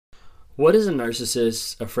What is a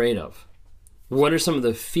narcissist afraid of? What are some of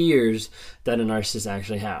the fears that a narcissist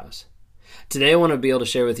actually has? Today I want to be able to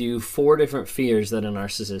share with you 4 different fears that a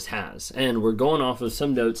narcissist has. And we're going off of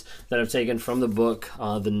some notes that I've taken from the book,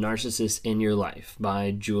 The Narcissist in Your Life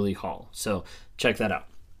by Julie Hall. So check that out.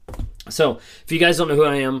 So if you guys don't know who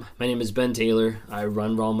I am, my name is Ben Taylor. I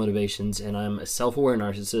run Raw Motivations, and I'm a self-aware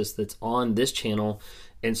narcissist that's on this channel,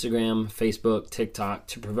 Instagram, Facebook, TikTok,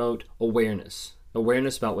 to promote awareness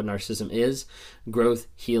about what narcissism is, growth,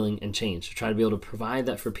 healing, and change. To try to be able to provide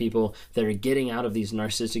that for people that are getting out of these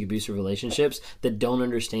narcissistic abusive relationships that don't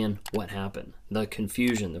understand what happened. The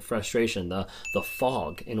confusion, the frustration, the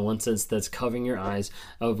fog, in one sense, that's covering your eyes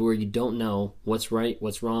of where you don't know what's right,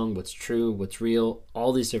 what's wrong, what's true, what's real,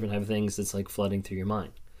 all these different type of things that's like flooding through your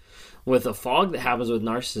mind. With the fog that happens with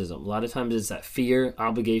narcissism, a lot of times it's that fear,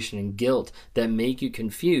 obligation, and guilt that make you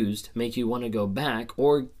confused, make you want to go back,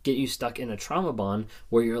 or get you stuck in a trauma bond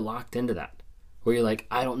where you're locked into that. Where you're like,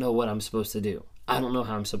 I don't know what I'm supposed to do. I don't know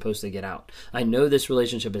how I'm supposed to get out. I know this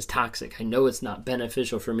relationship is toxic. I know it's not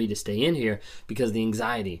beneficial for me to stay in here because of the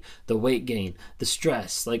anxiety, the weight gain, the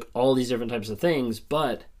stress, like all these different types of things,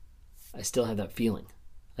 but I still have that feeling.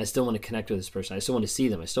 I still want to connect with this person. I still want to see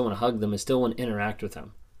them. I still want to hug them. I still want to interact with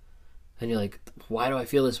them. And you're like, why do I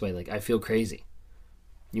feel this way? Like, I feel crazy.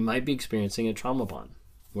 You might be experiencing a trauma bond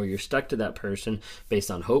where you're stuck to that person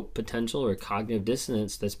based on hope, potential, or cognitive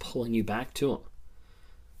dissonance that's pulling you back to them.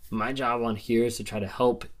 My job on here is to try to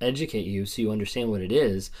help educate you so you understand what it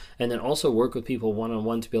is, and then also work with people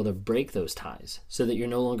one-on-one to be able to break those ties so that you're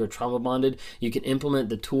no longer trauma bonded. You can implement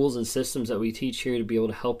the tools and systems that we teach here to be able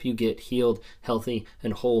to help you get healed, healthy,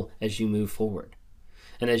 and whole as you move forward.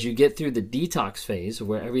 And as you get through the detox phase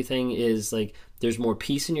where everything is like there's more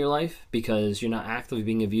peace in your life because you're not actively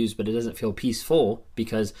being abused, but it doesn't feel peaceful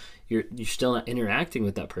because you're still not interacting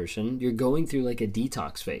with that person, you're going through like a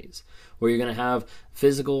detox phase where you're going to have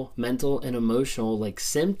physical, mental, and emotional like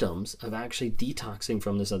symptoms of actually detoxing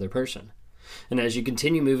from this other person. And as you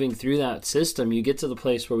continue moving through that system, you get to the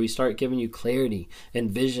place where we start giving you clarity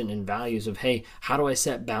and vision and values of, hey, how do I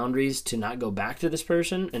set boundaries to not go back to this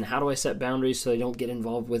person? And how do I set boundaries so I don't get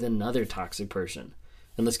involved with another toxic person?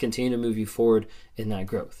 And let's continue to move you forward in that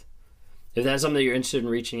growth. If that's something that you're interested in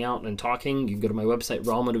reaching out and talking, you can go to my website,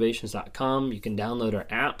 rawmotivations.com. You can download our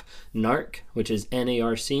app, NARC, which is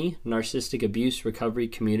NARC, Narcissistic Abuse Recovery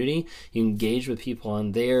Community. You engage with people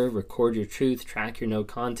on there, record your truth, track your no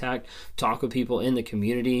contact, talk with people in the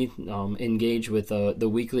community, engage with the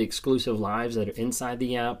weekly exclusive lives that are inside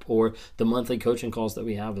the app or the monthly coaching calls that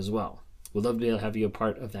we have as well. We'd love to be able to have you a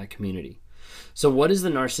part of that community. So what is the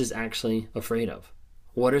narcissist actually afraid of?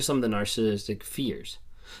 What are some of the narcissistic fears?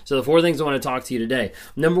 So the 4 things I want to talk to you today.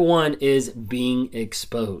 Number 1 is being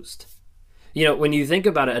exposed. You know, when you think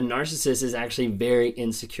about it, a narcissist is actually very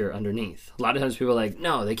insecure underneath. A lot of times people are like,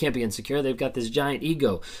 no, they can't be insecure. They've got this giant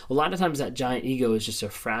ego. A lot of times that giant ego is just a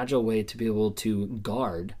fragile way to be able to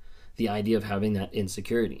guard the idea of having that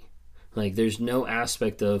insecurity. Like there's no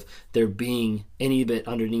aspect of there being any bit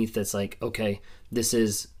underneath that's like, okay, this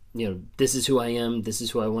is who I am. This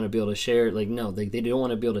is who I want to be able to share. Like, no, they don't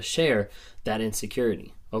want to be able to share that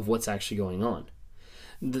insecurity of what's actually going on.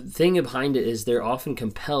 The thing behind it is they're often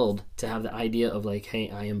compelled to have the idea of like, hey,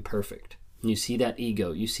 I am perfect. And you see that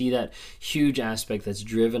ego. You see that huge aspect that's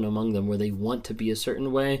driven among them where they want to be a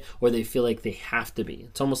certain way or they feel like they have to be.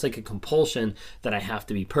 It's almost like a compulsion that I have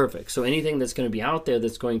to be perfect. So anything that's going to be out there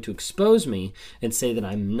that's going to expose me and say that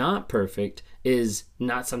I'm not perfect is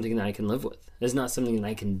not something that I can live with. It's not something that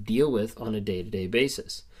I can deal with on a day-to-day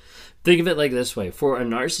basis. Think of it like this way. For a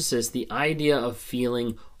narcissist, the idea of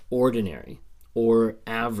feeling ordinary or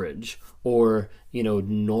average or,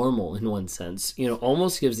 normal in one sense,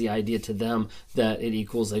 almost gives the idea to them that it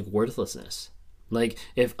equals like worthlessness. Like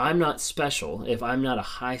if I'm not special, if I'm not a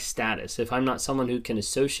high status, if I'm not someone who can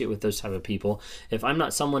associate with those type of people, if I'm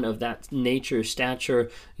not someone of that nature, stature,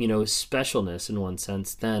 specialness in one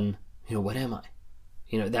sense, then, what am I?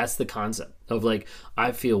 That's the concept of like,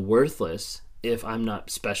 I feel worthless if I'm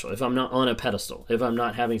not special, if I'm not on a pedestal, if I'm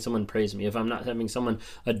not having someone praise me, if I'm not having someone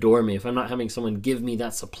adore me, if I'm not having someone give me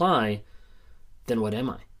that supply, then what am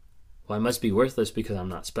I? Well, I must be worthless because I'm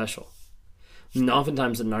not special. And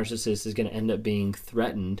oftentimes the narcissist is going to end up being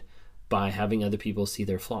threatened by having other people see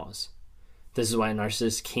their flaws. This is why a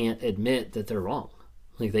narcissist can't admit that they're wrong.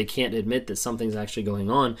 Like they can't admit that something's actually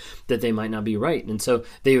going on, that they might not be right. And so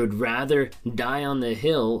they would rather die on the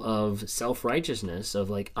hill of self-righteousness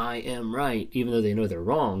of like, I am right, even though they know they're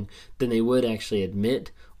wrong, than they would actually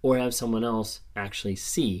admit or have someone else actually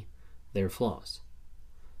see their flaws.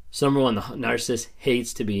 So number 1, the narcissist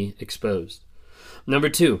hates to be exposed. Number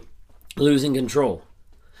 2, losing control.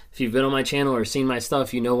 If you've been on my channel or seen my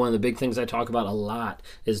stuff, you know one of the big things I talk about a lot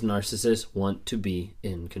is narcissists want to be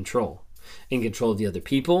in control. In control of the other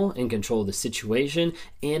people, in control of the situation,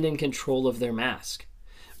 and in control of their mask.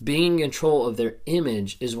 Being in control of their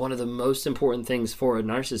image is one of the most important things for a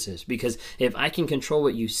narcissist, because if I can control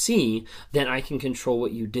what you see, then I can control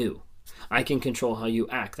what you do. I can control how you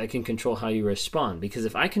act. I can control how you respond. Because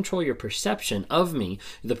if I control your perception of me,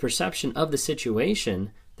 the perception of the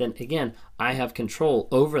situation, then again, I have control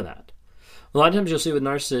over that. A lot of times you'll see with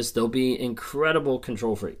narcissists, they'll be incredible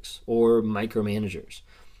control freaks or micromanagers.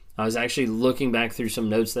 I was actually looking back through some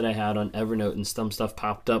notes that I had on Evernote, and some stuff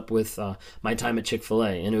popped up with my time at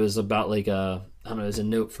Chick-fil-A. And it was about like it was a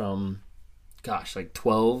note from, like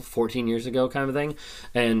 12, 14 years ago kind of thing.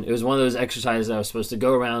 And it was one of those exercises I was supposed to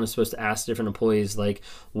go around and supposed to ask different employees like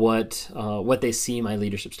what they see my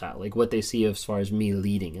leadership style, like what they see as far as me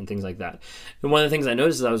leading and things like that. And one of the things I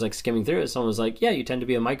noticed as I was like skimming through it, someone was like, yeah, you tend to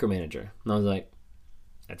be a micromanager. And I was like,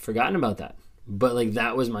 I'd forgotten about that. But like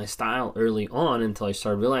that was my style early on until I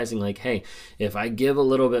started realizing like, hey, if I give a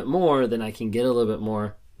little bit more, then I can get a little bit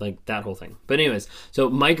more, like that whole thing. But anyways, so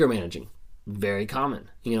micromanaging, very common.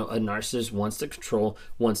 A narcissist wants to control,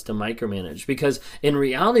 wants to micromanage, because in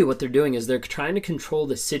reality what they're doing is they're trying to control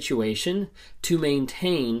the situation to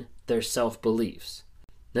maintain their self-beliefs.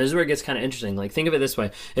 This is where it gets kind of interesting. Like, think of it this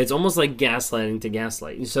way. It's almost like gaslighting to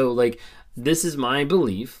gaslight. So like, this is my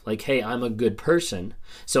belief, like, hey, I'm a good person,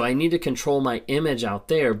 so I need to control my image out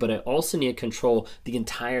there, but I also need to control the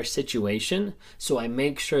entire situation, so I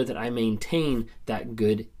make sure that I maintain that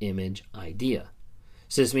good image idea.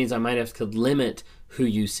 So this means I might have to limit who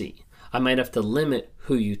you see. I might have to limit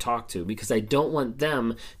who you talk to, because I don't want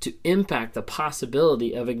them to impact the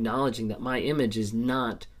possibility of acknowledging that my image is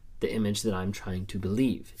not the image that I'm trying to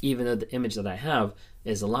believe, even though the image that I have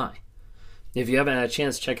is a lie. If you haven't had a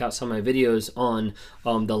chance, check out some of my videos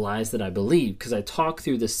on the lies that I believe, because I talk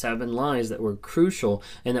through the 7 lies that were crucial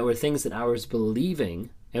and that were things that I was believing.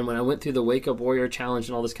 And when I went through the Wake Up Warrior Challenge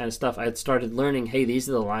and all this kind of stuff, I had started learning, hey, these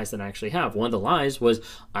are the lies that I actually have. One of the lies was,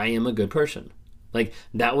 I am a good person. Like,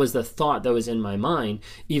 that was the thought that was in my mind.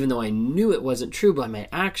 Even though I knew it wasn't true by my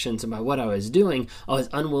actions and by what I was doing, I was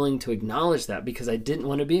unwilling to acknowledge that because I didn't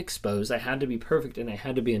want to be exposed. I had to be perfect and I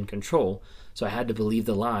had to be in control. So I had to believe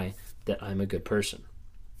the lie that I'm a good person.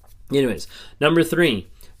 Anyways, number 3,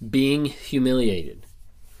 being humiliated.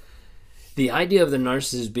 The idea of the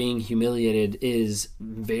narcissist being humiliated is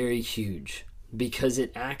very huge because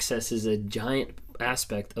it accesses a giant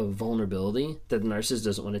aspect of vulnerability that the narcissist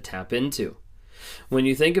doesn't want to tap into. When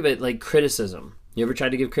you think of it like criticism, you ever tried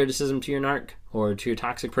to give criticism to your narc or to your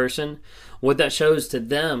toxic person? What that shows to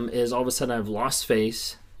them is all of a sudden I've lost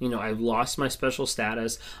face. I've lost my special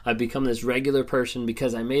status. I've become this regular person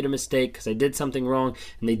because I made a mistake, because I did something wrong,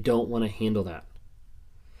 and they don't want to handle that.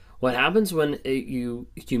 What happens when you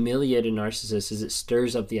humiliate a narcissist is it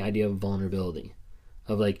stirs up the idea of vulnerability.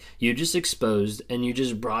 Of like, you just exposed and you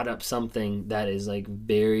just brought up something that is like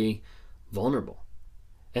very vulnerable.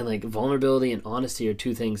 And like vulnerability and honesty are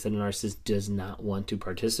 2 things that a narcissist does not want to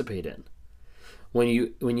participate in. When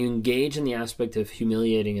you engage in the aspect of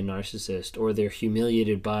humiliating a narcissist, or they're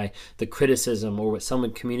humiliated by the criticism or what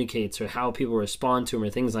someone communicates or how people respond to them or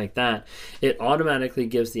things like that, it automatically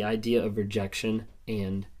gives the idea of rejection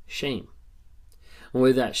and shame. And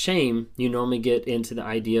with that shame, you normally get into the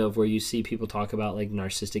idea of where you see people talk about like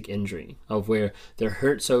narcissistic injury, of where they're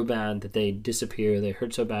hurt so bad that they disappear, they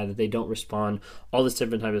hurt so bad that they don't respond, all this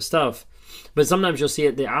different type of stuff. But sometimes you'll see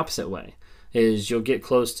it the opposite way. Is you'll get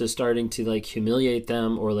close to starting to like humiliate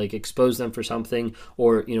them or like expose them for something,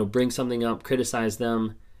 or bring something up, criticize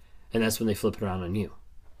them, and that's when they flip it around on you.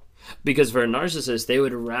 Because for a narcissist, they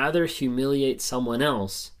would rather humiliate someone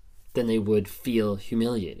else than they would feel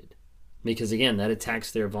humiliated. Because again, that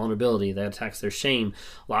attacks their vulnerability, that attacks their shame,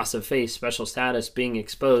 loss of face, special status, being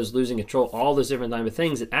exposed, losing control, all those different type of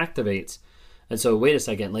things it activates. And so wait a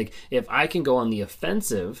second, like if I can go on the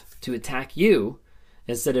offensive to attack you,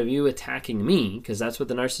 instead of you attacking me, because that's what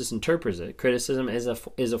the narcissist interprets it. Criticism is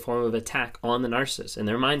a form of attack on the narcissist in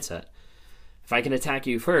their mindset. If I can attack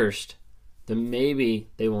you first, then maybe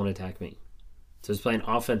they won't attack me. So it's playing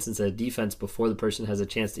offense instead of defense before the person has a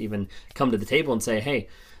chance to even come to the table and say, hey,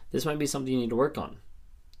 this might be something you need to work on.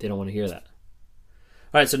 They don't want to hear that.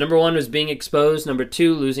 All right, so number 1 was being exposed. Number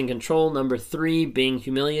 2, losing control. Number 3, being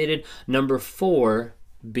humiliated. Number 4,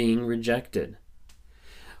 being rejected.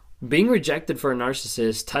 Being rejected for a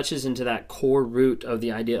narcissist touches into that core root of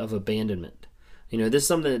the idea of abandonment. This is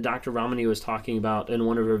something that Dr. Ramani was talking about in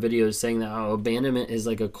one of her videos, saying that abandonment is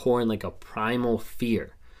like a core and like a primal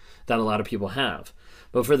fear that a lot of people have.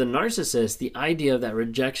 But for the narcissist, the idea of that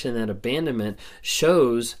rejection, that abandonment,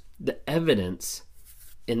 shows the evidence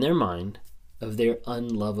in their mind of their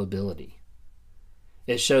unlovability.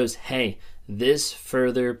 It shows, hey, this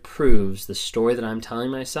further proves the story that I'm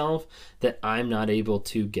telling myself that I'm not able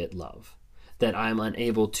to get love, that I'm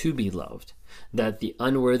unable to be loved, that the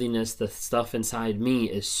unworthiness, the stuff inside me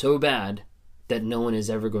is so bad that no one is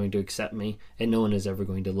ever going to accept me and no one is ever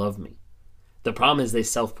going to love me. The problem is they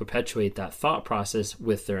self-perpetuate that thought process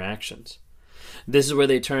with their actions. This is where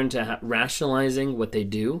they turn to rationalizing what they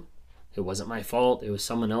do. It wasn't my fault. It was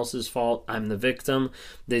someone else's fault. I'm the victim.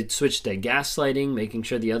 They switch to gaslighting, making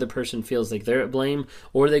sure the other person feels like they're at blame,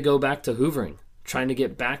 or they go back to hoovering, trying to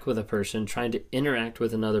get back with a person, trying to interact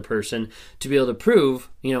with another person to be able to prove,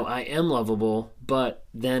 I am lovable, but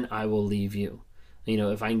then I will leave you.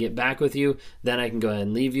 If I can get back with you, then I can go ahead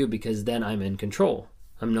and leave you because then I'm in control.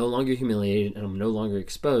 I'm no longer humiliated and I'm no longer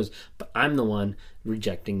exposed, but I'm the one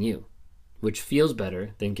rejecting you, which feels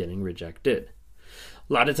better than getting rejected.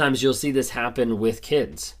 A lot of times you'll see this happen with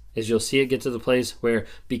kids, is you'll see it get to the place where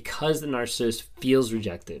because the narcissist feels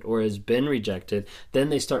rejected or has been rejected, then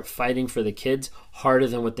they start fighting for the kids harder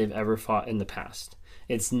than what they've ever fought in the past.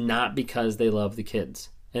 It's not because they love the kids,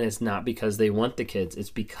 and it's not because they want the kids.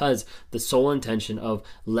 It's because the sole intention of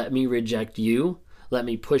let me reject you, let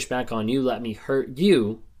me push back on you, let me hurt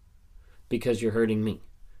you because you're hurting me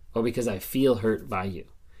or because I feel hurt by you.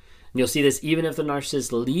 And you'll see this even if the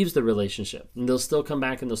narcissist leaves the relationship, and they'll still come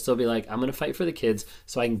back and they'll still be like, I'm going to fight for the kids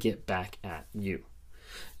so I can get back at you.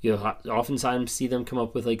 You'll oftentimes see them come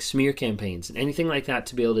up with like smear campaigns and anything like that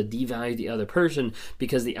to be able to devalue the other person,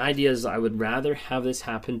 because the idea is I would rather have this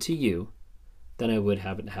happen to you than I would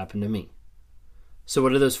have it happen to me. So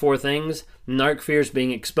what are those 4 things? Narc fears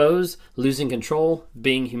being exposed, losing control,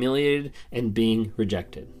 being humiliated, and being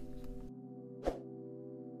rejected.